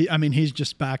either. He's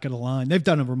just back of the line. They've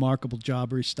done a remarkable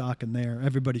job restocking there.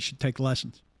 Everybody should take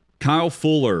lessons. Kyle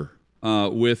Fuller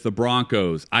with the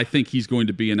Broncos. I think he's going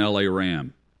to be an LA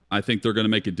Ram. I think they're going to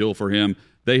make a deal for him.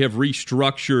 They have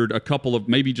restructured a couple of,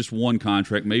 maybe just one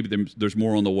contract. Maybe there's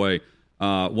more on the way.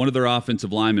 One of their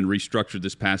offensive linemen restructured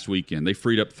this past weekend. They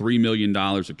freed up $3 million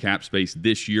of cap space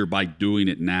this year by doing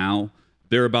it now.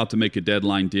 They're about to make a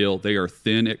deadline deal. They are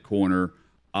thin at corner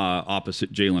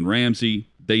opposite Jalen Ramsey.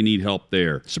 They need help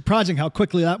there. Surprising how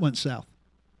quickly that went south.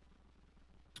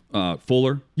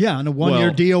 Fuller? Yeah, on a one-year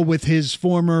deal with his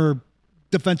former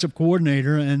defensive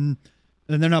coordinator, and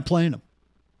they're not playing him.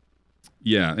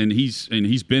 Yeah, and he's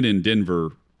been in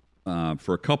Denver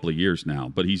for a couple of years now,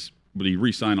 but he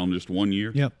re-signed on just 1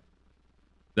 year. Yep.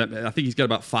 I think he's got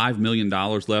about $5 million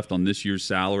left on this year's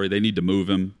salary. They need to move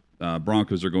him.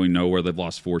 Broncos are going nowhere. They've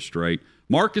lost 4 straight.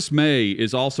 Marcus May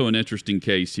is also an interesting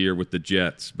case here with the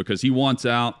Jets because he wants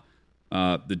out.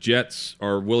 The Jets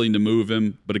are willing to move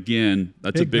him, but again,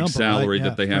 that's a big salary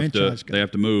that they have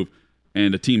to move,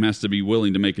 and a team has to be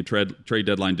willing to make a trade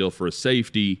deadline deal for a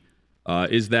safety.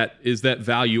 Is that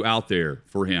value out there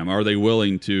for him? Are they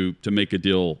willing to make a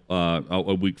deal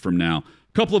a week from now?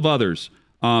 A couple of others.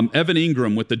 Evan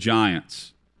Ingram with the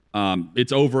Giants.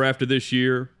 It's over after this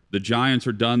year. The Giants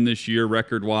are done this year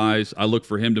record-wise. I look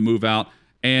for him to move out.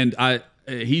 And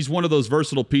he's one of those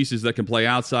versatile pieces that can play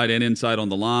outside and inside on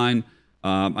the line.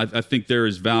 I think there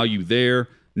is value there.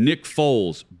 Nick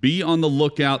Foles, be on the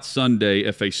lookout Sunday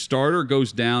if a starter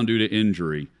goes down due to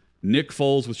injury. Nick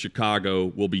Foles with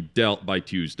Chicago will be dealt by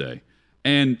Tuesday.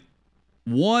 And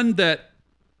one that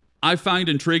I find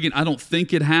intriguing, I don't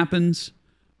think it happens,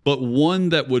 but one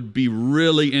that would be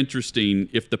really interesting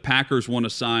if the Packers want to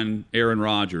sign Aaron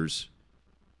Rodgers,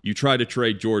 you try to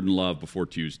trade Jordan Love before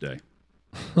Tuesday.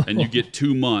 And you get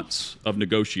 2 months of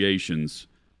negotiations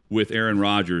with Aaron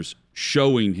Rodgers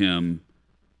showing him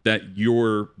that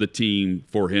you're the team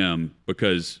for him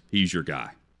because he's your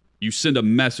guy. You send a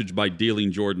message by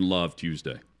dealing Jordan Love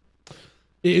Tuesday.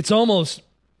 It's almost,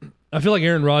 I feel like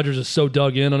Aaron Rodgers is so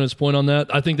dug in on his point on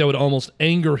that. I think that would almost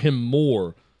anger him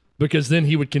more because then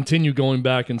he would continue going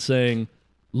back and saying,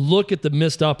 look at the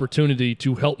missed opportunity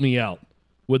to help me out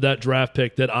with that draft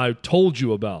pick that I told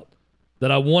you about,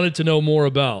 that I wanted to know more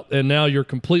about, and now you're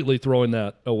completely throwing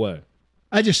that away.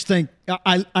 I just think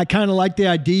I kind of like the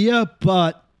idea,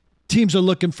 but teams are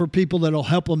looking for people that'll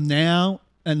help them now,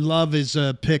 and Love is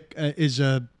a pick is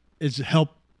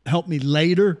help me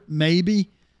later maybe,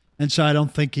 and so I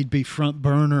don't think he'd be front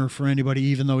burner for anybody,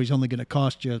 even though he's only going to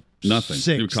cost you nothing.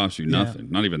 Sixth. It would cost you nothing,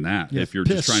 not even that. Yeah. If you're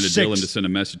just trying to deal him to send a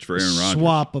message for Aaron Rodgers,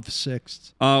 swap of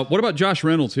sixths. What about Josh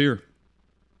Reynolds here?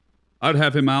 I'd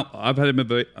have him out. I've had him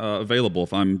available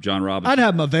if I'm John Robinson. I'd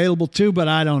have him available too, but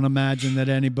I don't imagine that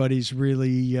anybody's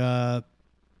really eager.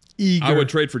 I would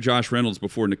trade for Josh Reynolds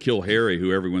before N'Keal Harry,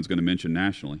 who everyone's going to mention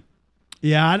nationally.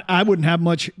 Yeah, I wouldn't have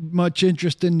much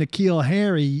interest in N'Keal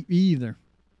Harry either.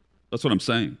 That's what I'm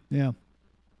saying. Yeah.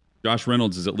 Josh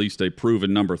Reynolds is at least a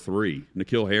proven number 3.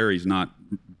 N'Keal Harry's not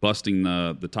busting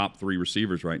the top 3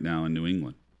 receivers right now in New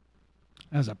England.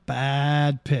 That was a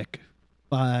bad pick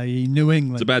by New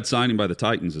England. It's a bad signing by the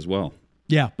Titans as well.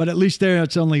 Yeah, but at least there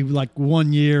it's only like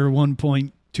 1 year,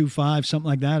 1.25, something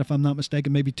like that, if I'm not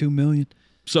mistaken, maybe $2 million.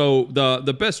 So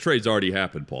the best trade's already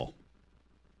happened, Paul.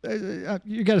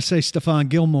 You got to say Stephon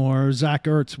Gilmore or Zach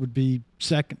Ertz would be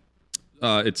second.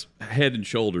 It's head and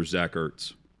shoulders Zach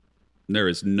Ertz. There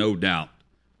is no doubt.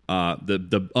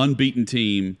 The unbeaten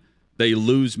team, they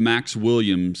lose Max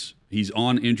Williams. He's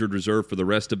on injured reserve for the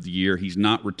rest of the year. He's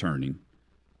not returning.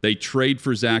 They trade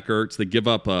for Zach Ertz. They give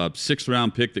up a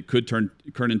 6th-round pick that could turn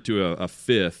into a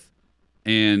 5th.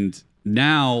 And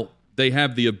now they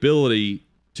have the ability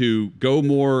to go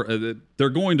more. They're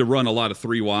going to run a lot of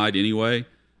 3 wide anyway.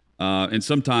 And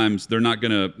sometimes they're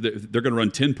going to run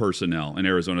 10 personnel in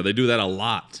Arizona. They do that a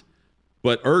lot.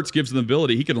 But Ertz gives them the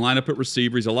ability. He can line up at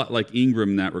receiver. He's a lot like Ingram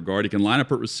in that regard. He can line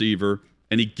up at receiver,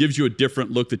 and he gives you a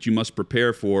different look that you must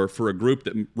prepare for a group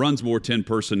that runs more 10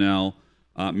 personnel,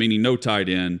 meaning no tight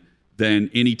end,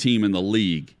 than any team in the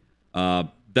league.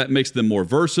 That makes them more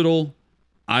versatile.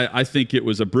 I think it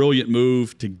was a brilliant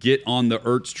move to get on the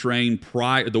Ertz train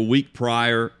the week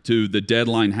prior to the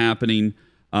deadline happening.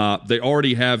 They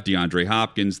already have DeAndre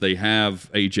Hopkins. They have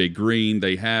A.J. Green.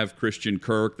 They have Christian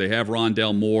Kirk. They have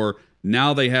Rondale Moore.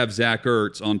 Now they have Zach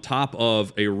Ertz on top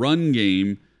of a run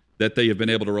game that they have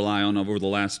been able to rely on over the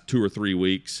last 2 or 3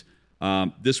 weeks.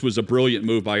 This was a brilliant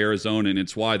move by Arizona, and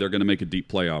it's why they're going to make a deep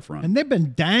playoff run. And they've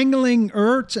been dangling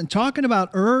Ertz and talking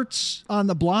about Ertz on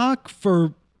the block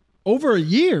for over a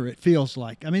year, it feels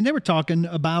like. I mean, they were talking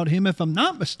about him, if I'm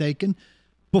not mistaken,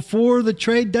 before the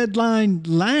trade deadline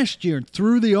last year,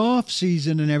 through the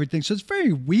offseason and everything. So it's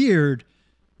very weird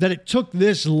that it took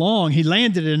this long. He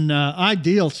landed in an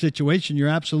ideal situation. You're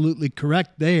absolutely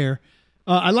correct there.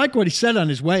 I like what he said on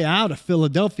his way out of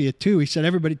Philadelphia, too. He said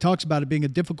everybody talks about it being a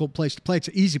difficult place to play. It's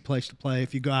an easy place to play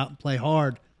if you go out and play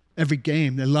hard every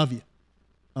game. They love you,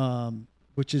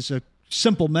 which is a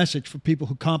simple message for people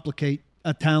who complicate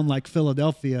a town like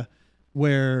Philadelphia,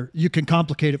 where you can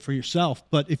complicate it for yourself.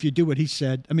 But if you do what he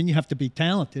said, I mean, you have to be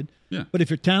talented. Yeah. But if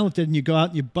you're talented and you go out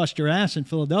and you bust your ass in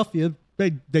Philadelphia,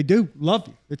 they do love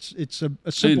you. It's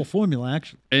a simple formula,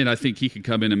 actually. And I think he can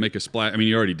come in and make a splash. I mean,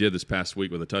 he already did this past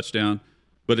week with a touchdown,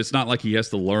 but it's not like he has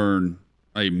to learn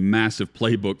a massive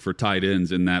playbook for tight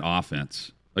ends in that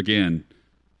offense. Again,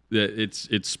 it's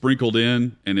sprinkled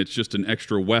in, and it's just an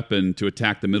extra weapon to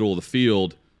attack the middle of the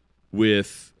field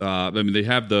with, they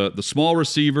have the small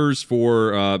receivers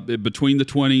for between the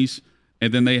 20s,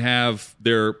 and then they have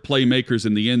their playmakers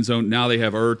in the end zone. Now they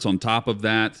have Ertz on top of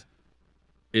that.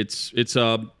 It's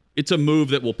a move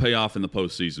that will pay off in the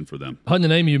postseason for them. On the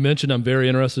name you mentioned, I'm very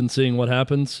interested in seeing what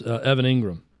happens. Evan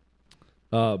Ingram.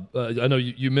 I know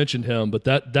you mentioned him, but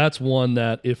that's one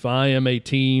that if I am a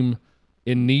team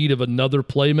in need of another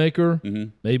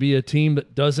playmaker, maybe a team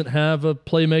that doesn't have a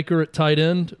playmaker at tight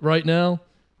end right now,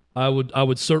 I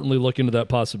would certainly look into that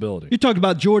possibility. You talk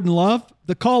about Jordan Love.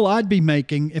 The call I'd be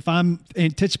making if I'm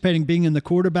anticipating being in the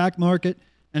quarterback market,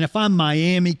 and if I'm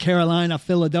Miami, Carolina,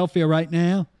 Philadelphia right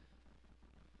now,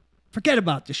 forget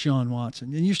about Deshaun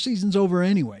Watson. And your season's over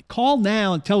anyway. Call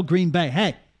now and tell Green Bay,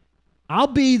 hey, I'll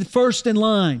be the first in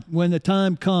line when the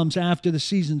time comes after the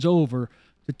season's over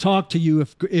to talk to you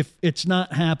if it's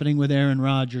not happening with Aaron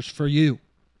Rodgers for you.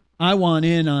 I want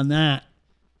in on that.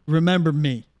 Remember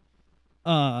me.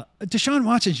 Deshaun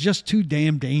Watson's just too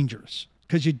damn dangerous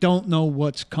because you don't know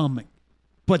what's coming.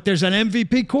 But there's an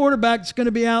MVP quarterback that's going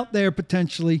to be out there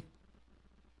potentially.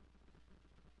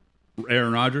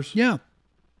 Aaron Rodgers? Yeah.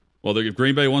 Well, if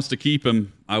Green Bay wants to keep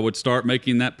him, I would start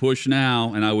making that push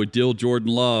now, and I would deal Jordan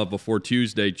Love before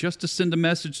Tuesday just to send a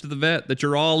message to the vet that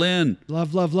you're all in.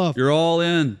 Love. You're all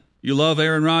in. You love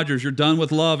Aaron Rodgers. You're done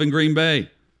with love in Green Bay.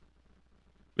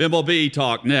 MLB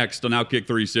talk next on Outkick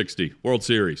 360 World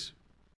Series.